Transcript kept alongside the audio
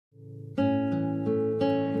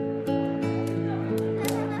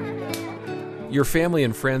Your family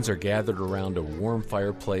and friends are gathered around a warm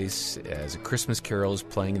fireplace as a Christmas carol is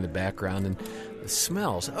playing in the background, and the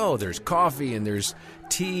smells. Oh, there's coffee, and there's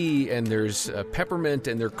tea, and there's peppermint,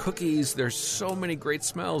 and there are cookies. There's so many great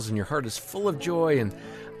smells, and your heart is full of joy. And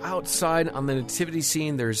outside on the nativity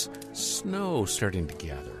scene, there's snow starting to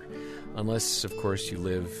gather. Unless, of course, you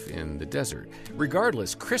live in the desert.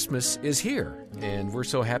 Regardless, Christmas is here, and we're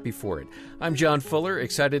so happy for it. I'm John Fuller,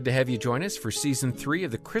 excited to have you join us for Season 3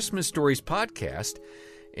 of the Christmas Stories podcast.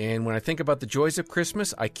 And when I think about the joys of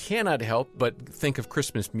Christmas, I cannot help but think of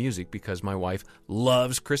Christmas music because my wife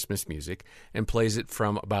loves Christmas music and plays it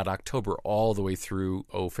from about October all the way through,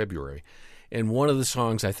 February. And one of the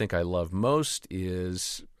songs I think I love most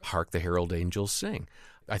is Hark the Herald Angels Sing.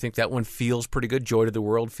 I think that one feels pretty good. Joy to the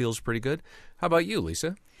World feels pretty good. How about you,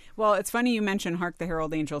 Lisa? Well, it's funny you mention Hark the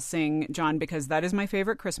Herald Angels Sing, John, because that is my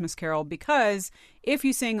favorite Christmas carol, because if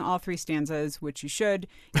you sing all three stanzas, which you should,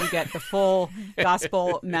 you get the full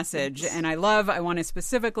gospel message. And I want to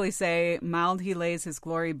specifically say, mild he lays his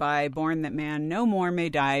glory by, born that man no more may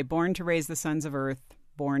die, born to raise the sons of earth,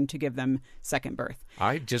 born to give them second birth.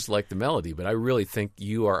 I just like the melody, but I really think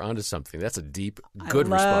you are onto something. That's a deep, good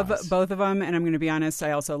response. I love both of them, and I'm going to be honest,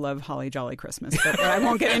 I also love Holly Jolly Christmas, but I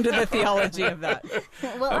won't get into the theology of that.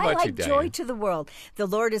 Well, I like Joy to the World. The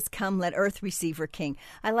Lord is come, let earth receive her King.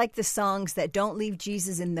 I like the songs that don't leave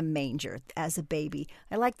Jesus in the manger as a baby.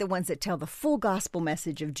 I like the ones that tell the full gospel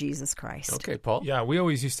message of Jesus Christ. Okay, Paul? Yeah, we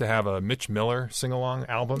always used to have a Mitch Miller sing-along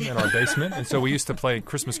album in our basement, and so we used to play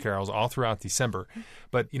Christmas carols all throughout December.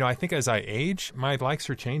 But, I think as I age, my likes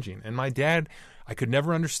are changing. And my dad, I could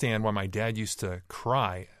never understand why my dad used to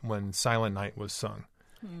cry when Silent Night was sung.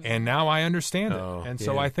 And now I understand it.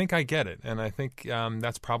 So I think I get it. And I think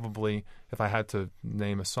that's probably, if I had to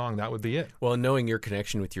name a song, that would be it. Well, knowing your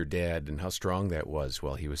connection with your dad and how strong that was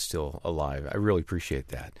while he was still alive, I really appreciate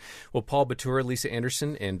that. Well, Paul Batura, Lisa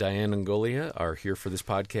Anderson, and Diane Angolia are here for this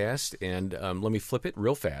podcast. And let me flip it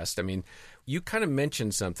real fast. You kind of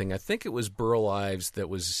mentioned something. I think it was Burl Ives that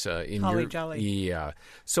was in Holly Jolly. Yeah.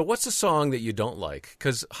 So what's a song that you don't like?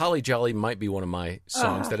 Because Holly Jolly might be one of my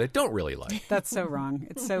songs that I don't really like. That's so wrong.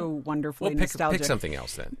 It's so wonderfully nostalgic. Pick something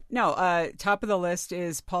else then. No, top of the list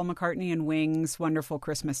is Paul McCartney and Wings' Wonderful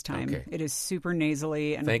Christmas Time. Okay. It is super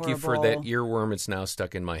nasally and Thank horrible. you for that earworm. It's now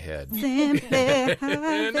stuck in my head. No,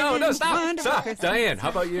 stop. Diane, how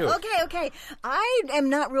about you? Okay. I am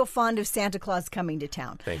not real fond of Santa Claus coming to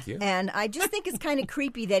town. Thank you. And I just think it's kind of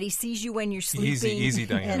creepy that he sees you when you're sleeping. Easy,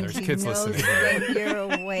 Diane. And There's he kids knows listening. when you're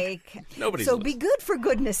awake. Nobody's So listening. be good for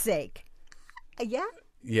goodness sake. Yeah?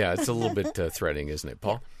 Yeah, it's a little bit threatening, isn't it,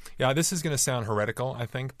 Paul? Yeah, this is going to sound heretical, I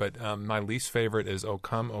think, but my least favorite is O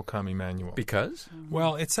Come, Emmanuel. Because?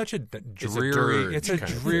 Well, it's such a dreary,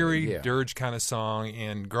 dirge kind of song,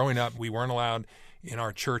 and growing up, we weren't allowed in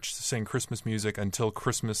our church to sing Christmas music until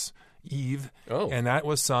Christmas Eve, and that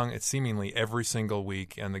was sung seemingly every single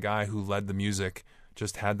week, and the guy who led the music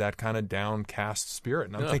just had that kind of downcast spirit,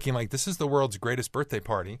 and I'm thinking, this is the world's greatest birthday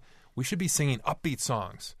party. We should be singing upbeat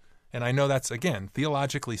songs, and I know that's, again,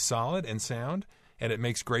 theologically solid and sound, and it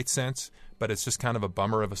makes great sense, but it's just kind of a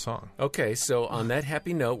bummer of a song. Okay, so on that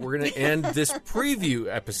happy note, we're going to end this preview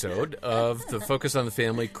episode of the Focus on the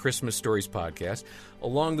Family Christmas Stories podcast.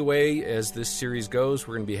 Along the way, as this series goes,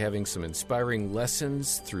 we're going to be having some inspiring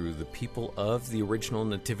lessons through the people of the original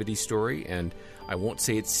nativity story, and I won't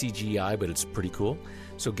say it's CGI, but it's pretty cool.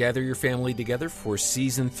 So gather your family together for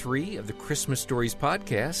Season 3 of the Christmas Stories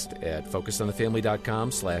podcast at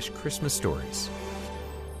focusonthefamily.com/Christmas Stories.